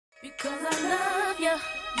Because I love you,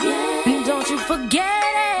 yeah. And don't you forget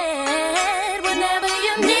it. Whenever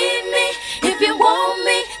you need me, if you want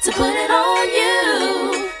me to put it on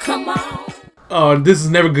you, come on. Oh, this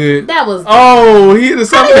is never good. That was. Oh, he hit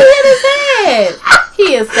his head. He hit his head.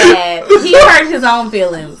 He is sad. He hurt his own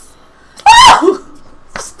feelings. Oh!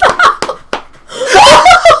 Stop!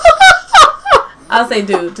 I'll say,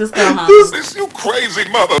 dude, just go home. This you crazy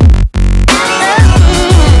mother.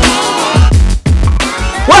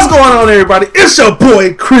 What's going on, everybody? It's your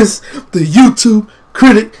boy Chris, the YouTube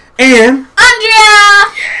Critic, and Andrea.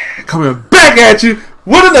 Coming back at you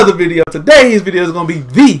with another video. Today's video is gonna be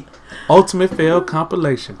the ultimate fail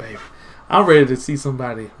compilation, baby. I'm ready to see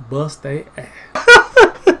somebody bust their ass.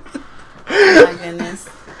 Oh my goodness.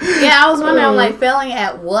 Yeah, I was wondering, I'm like, failing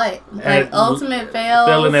at what? Like, ultimate fail?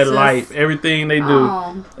 Failing at life. Everything they do.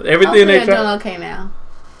 Oh. Everything they try. Doing okay now.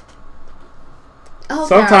 Okay,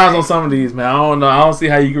 sometimes on some of these, man, I don't know. I don't see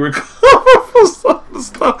how you can recover from some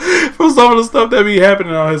of the stuff that be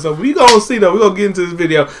happening on here. So we gonna see though. We gonna get into this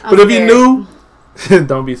video. But if you're new,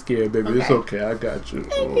 don't be scared, baby. Okay. It's okay. I got you.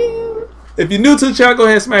 Thank you. If you're new to the channel, go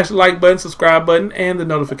ahead and smash the like button, subscribe button, and the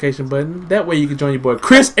notification button. That way you can join your boy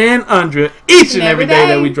Chris and Andrea each and every day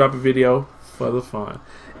that we drop a video for the fun.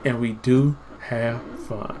 And we do have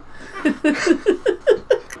fun.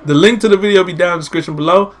 The link to the video will be down in the description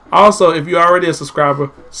below. Also, if you're already a subscriber,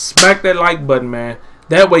 smack that like button, man.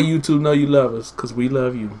 That way YouTube know you love us, because we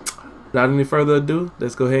love you. Without any further ado,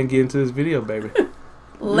 let's go ahead and get into this video, baby.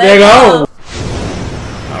 Let's go.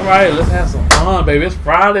 Alright, let's have some fun, baby. It's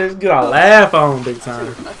Friday. Let's get our laugh on big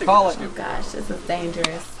time. Call it. Oh, gosh. This is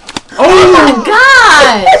dangerous. Oh, my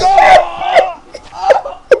gosh.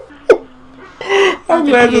 I'm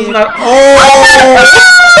glad this is not... Oh!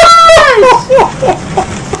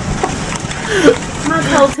 My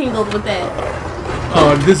toe tingled with that.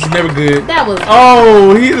 Oh, this is never good. That was...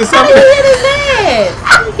 Oh, he hit his head.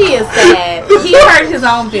 He is sad. He hurt his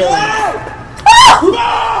own feelings.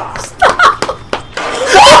 Oh! Stop!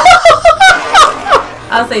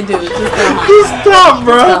 I'll say, dude, just go home. Just stop,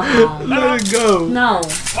 bro. Just go home. Let it go. No.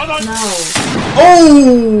 No. Oh!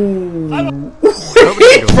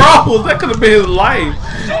 He froze. That could have been his life.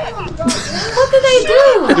 What did they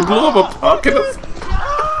do? They blew up a pumpkin.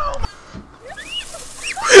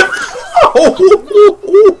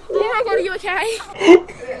 Are you okay?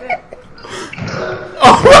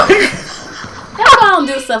 Oh my God. Y'all don't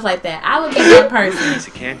do stuff like that. I would be that person. Piece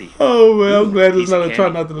of candy. Oh man, I'm glad it's not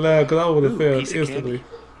trying not to laugh because I would have failed instantly.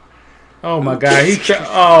 Oh my God,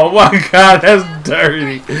 oh my God, that's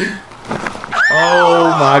dirty. Oh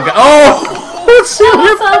my God. Oh, she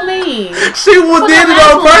was so mean. She did it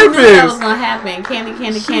on purpose. That was gonna happen. Candy,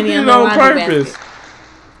 candy, candy. She did it on purpose.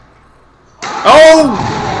 Oh.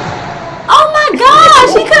 Oh my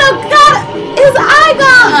gosh, he could have got his eye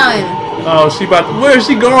gone. Oh, she about to, where is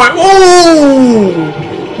she going? Oh!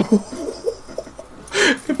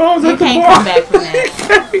 If I was at the can't bar, come back from that.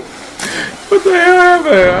 What the hell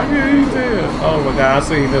happened? I can't even tell. Oh my God, I've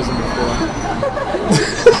seen this one before.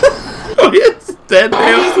 Oh, yes, that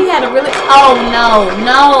damn. He had a really, oh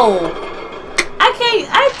no. I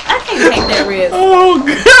can't take that risk. Oh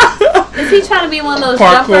God. Is he trying to be one of those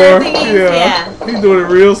parkour jumper thingies? Yeah. He's doing it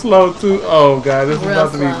real slow too. Oh God, this is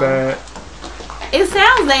about to be bad. It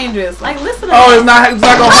sounds dangerous. Like, listen to it's not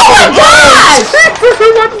gonna hold him. Oh my gosh! It's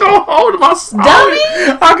not gonna hold him. Dummy!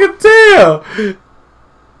 I can tell.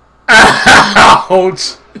 Ouch.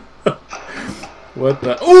 What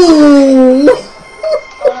the? Ooh!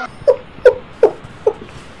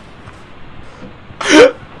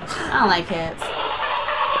 I don't like cats.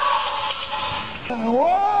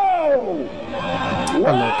 Whoa! I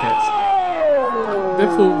love cats. That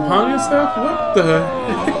fool hung himself? What the?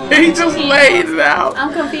 He just laid it out.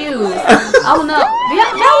 I'm confused. Oh no.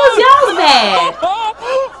 That was y'all's bad.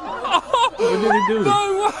 What did he do?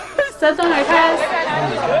 Stepped on her grass.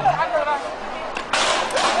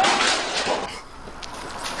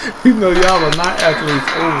 You know y'all are not athletes.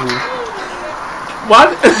 Ooh. What?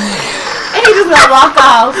 And he just gonna walk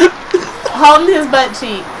off, holding his butt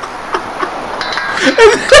cheek.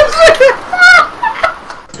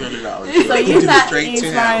 So you're not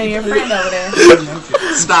inspiring your friend over there.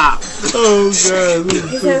 Stop. Oh God.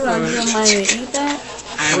 He says I'll give him money to eat that.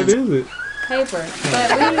 What is it? Paper. But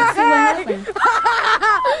we need to see what happened.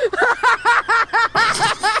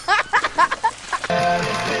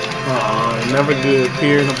 Never good.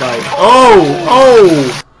 Peer in the bite. Oh!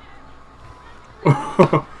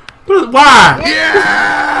 Why?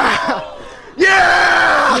 Yeah!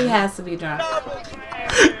 Yeah! He has to be drunk.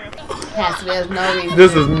 Has to be. There's no reason.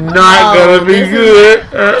 This is not gonna be good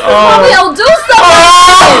at all. They'll do something like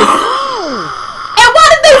this. And why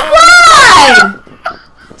did they on!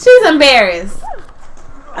 She's embarrassed.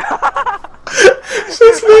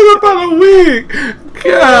 She slid up on a wig.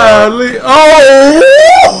 Golly. Oh!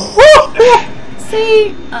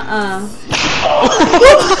 See? I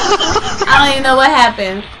don't even know what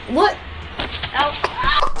happened. What?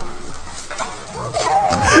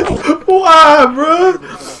 Why, bro?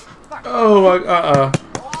 Oh my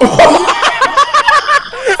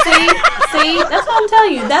See? That's what I'm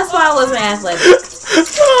telling you. That's why I wasn't athletic.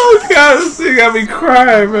 Oh God, this thing got me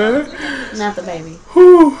crying, man. Not the baby.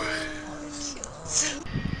 Whew.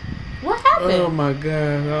 What happened? Oh my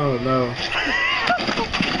God, oh no.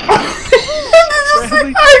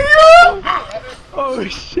 Oh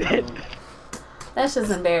shit. That's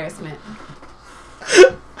just embarrassment.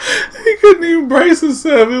 He couldn't even brace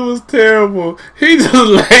himself. It was terrible. He just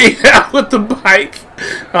laid out with the bike.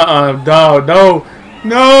 Dog, no.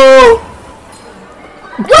 No!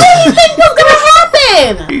 What do you think was gonna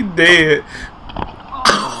happen? He dead.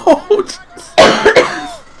 Oh,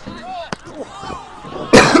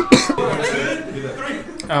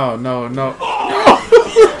 oh no, no.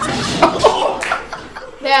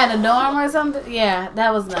 They're at a dorm or something? Yeah,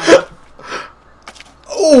 that was nice.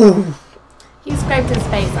 Oh! He scraped his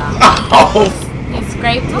face off. Oh! He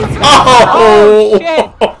scraped his face Oh!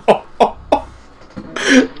 off.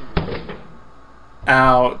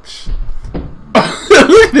 Ouch.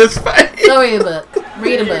 Look at his face. Go read a book.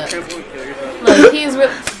 Read a book. Look, he's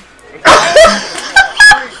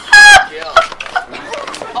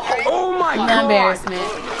Oh my no god. embarrassment.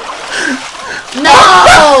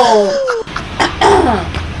 No!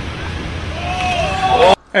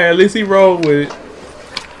 Hey, at least he rolled with it.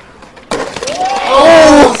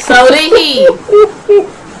 Oh, so did he.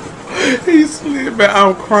 He slid, man.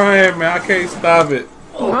 I'm crying, man. I can't stop it.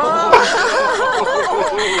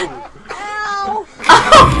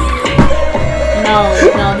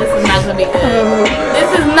 No, this is not gonna be good. This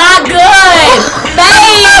is not good!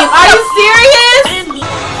 Babe, are you serious?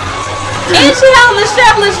 And she held the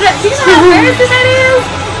strapless dress. Do you know how embarrassing that is?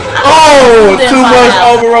 Oh, Then too find much out.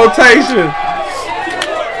 over rotation.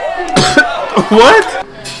 What?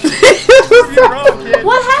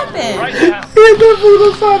 What happened? He hit that fool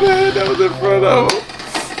upside the head that was in front of him.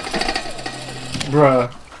 Bruh.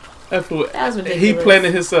 That fool, That was he ridiculous.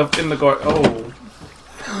 planted himself in the garden. Oh.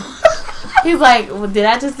 He's like, well, did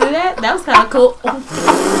I just do that? That was kind of cool.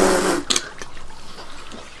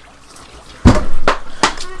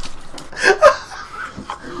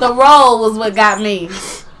 The roll was what got me.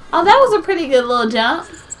 Oh, that was a pretty good little jump.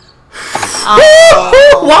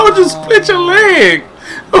 Oh. Why would you split your leg?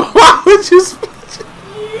 Why would you split your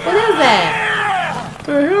What is that?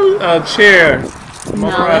 the hell? A chair. No,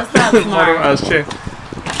 that's not smart. Motorized chair.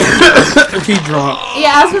 He drunk.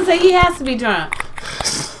 Yeah, I was gonna say he has to be drunk.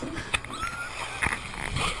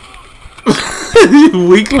 You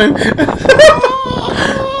weakling. He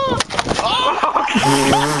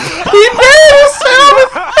buried himself.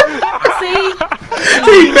 See?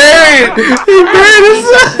 He buried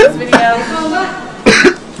himself. This video.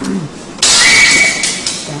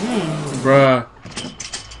 Bruh.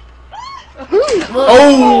 Well,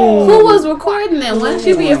 Oh. who was recording them? Wouldn't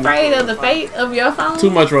you be afraid of the fate of your phone? Too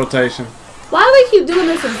much rotation. Why do we keep doing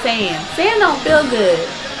this in sand? Sand don't feel good.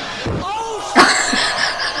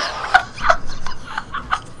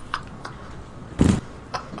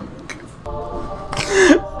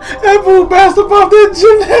 That fool bounced above the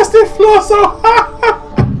gymnastic floor so high.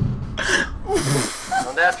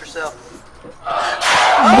 Don't doubt yourself.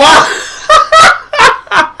 Why?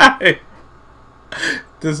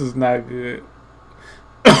 This is not good.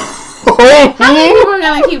 How many people are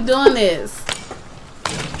gonna keep doing this?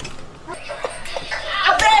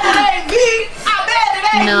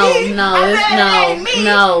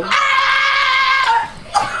 No.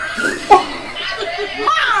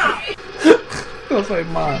 Don't say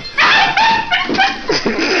mine.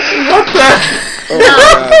 What the? Oh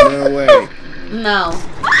god, no way. No.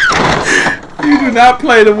 You do not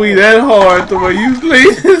play the Wii that hard to where you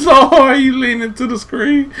lean so hard you lean into the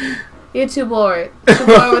screen. You're too bored. Too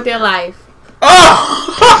bored with your life. Oh!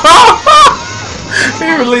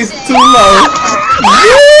 He released too low.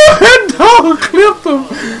 That dog clipped him.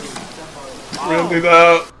 Really,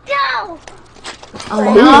 dog. Oh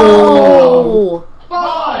no!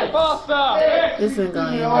 This isn't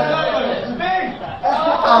going to end well.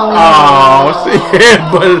 Oh, she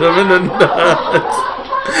headbutted him in the nuts.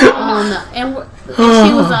 Oh no! And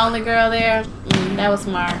she was the only girl there. That was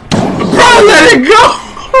smart. Bro, let it go.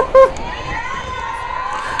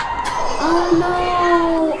 Oh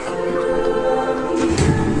no!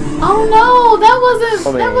 Oh no! That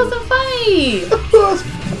wasn't funny.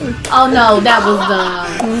 Oh no! That was dumb.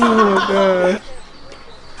 Oh my god.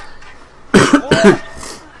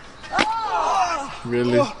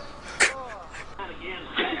 Really? I'm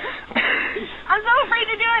so afraid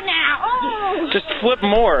to do it now. Oh. Just flip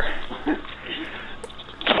more.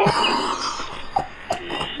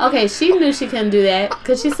 Okay, she knew she couldn't do that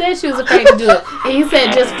because she said she was afraid to do it. And he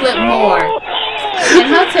said just flip more. And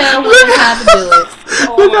her tail wasn't how to do it.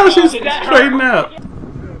 Look how she's straightened out.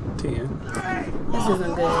 10. This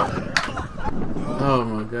isn't good. Oh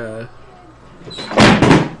my god.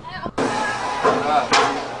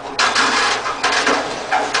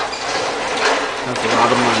 That's a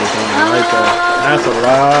lot of money coming right there. That's a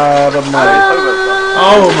lot of money.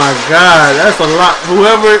 Oh my god, that's a lot.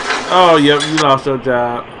 Whoever. Oh, yep, you lost your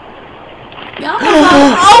job.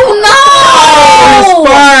 Oh no! It's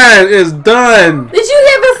fine. It's done. Did you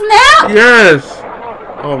hear the snap? Yes.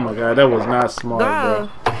 Oh my god, that was not smart, bro.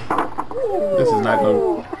 This is not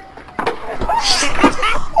gonna.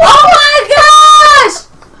 Oh my gosh!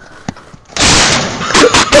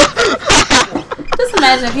 Just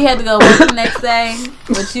imagine if you had to go work the next day,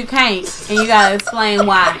 but you can't, and you gotta explain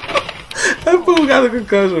why. That fool got a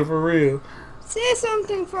concussion for real. Say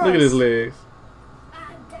something for us. Look at his legs.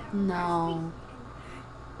 No.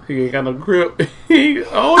 He ain't got no grip. Oh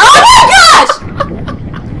my gosh!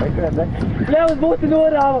 Yeah, I was supposed to do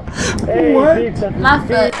it now. Hey, What? My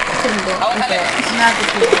foot couldn't go. Okay, not the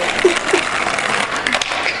keyboard.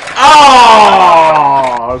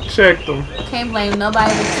 Oh, checked him. Can't blame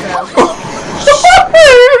nobody but yourself. He's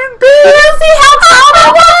Did you see how tall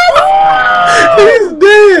that was? He's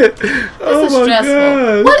dead. This Oh is my stressful.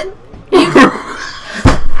 god. What?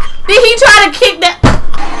 Did he try to kick that?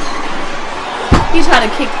 He tried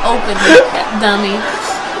to kick open that dummy.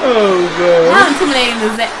 Oh god. How intimidating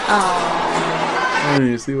is that? Oh. I didn't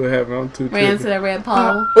even see what happened. I'm too Ran to trippy. the red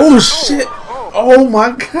pole. Oh shit. Oh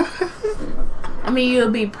my god. I mean, you'll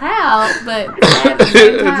be proud, but at At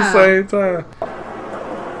the same time.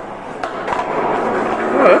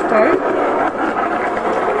 Oh, that's tight.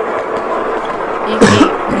 You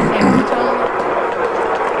can't control it.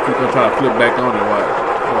 He's gonna try to flip back on it. Watch.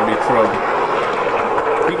 It's gonna be trouble.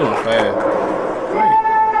 He going fast. Wait.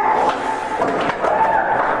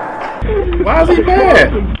 Why is he mad?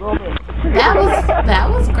 That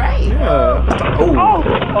was great. Yeah. Oh.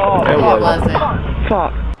 That It wasn't.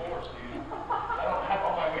 Fuck.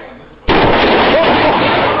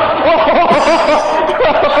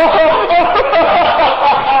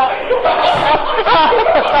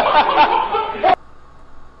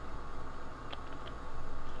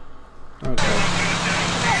 Okay.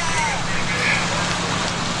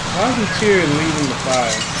 Why is he cheering leaving the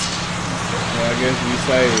fire? Well, I guess we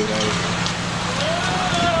saved,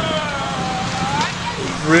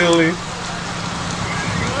 Really?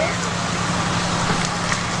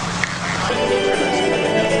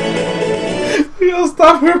 You gonna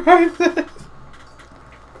stop it right there?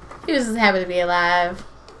 He was just happy to be alive.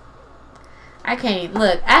 I can't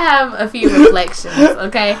look. I have a few reflections.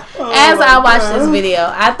 Okay, as I watched this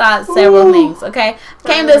video, I thought several things. Okay,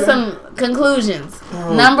 came to some conclusions.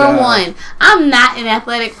 Number one, I'm not an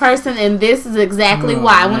athletic person, and this is exactly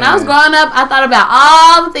why. When I was growing up, I thought about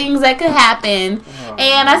all the things that could happen,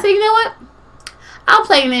 and I said, you know what? I'll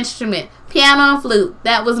play an instrument, piano and flute.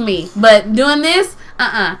 That was me. But doing this,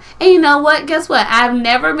 And you know what? Guess what? I've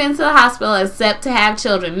never been to the hospital except to have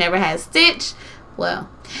children. Never had a stitch. Well,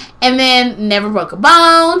 and then never broke a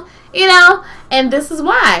bone, you know. And this is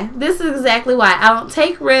why. This is exactly why. I don't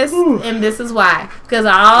take risks, and this is why. Because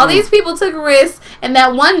all these people took risks, and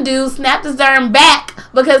that one dude snapped his darn back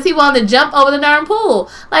because he wanted to jump over the darn pool.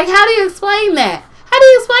 Like, how do you explain that? How do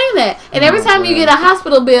you explain that? And every time you get a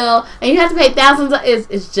hospital bill and you have to pay thousands,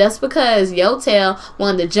 it's just because your tail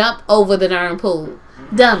wanted to jump over the darn pool.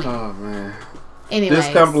 Dummy. Oh, man. Anyways.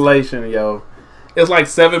 This compilation, yo. It's like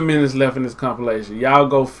 7 minutes left in this compilation. Y'all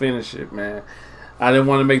go finish it, man. I didn't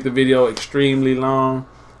want to make the video extremely long,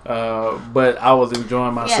 but I was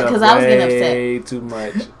enjoying myself I was getting way upset. too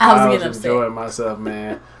much. I was getting upset. Enjoying myself,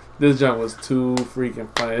 man. This junk was too freaking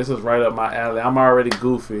funny. This was right up my alley. I'm already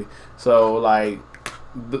goofy, so like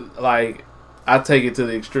I take it to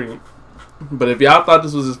the extreme. But if y'all thought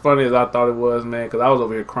this was as funny as I thought it was, man, because I was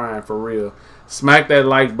over here crying for real. Smack that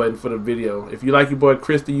like button for the video. If you like your boy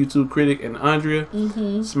Chris, the YouTube Critic, and Andrea,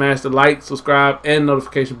 smash the like, subscribe, and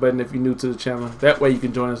notification button if you're new to the channel. That way you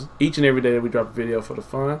can join us each and every day that we drop a video for the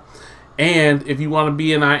fun. And if you want to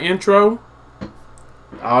be in our intro,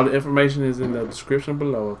 all the information is in the description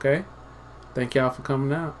below, okay? Thank y'all for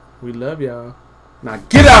coming out. We love y'all. Now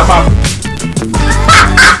get out my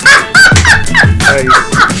face.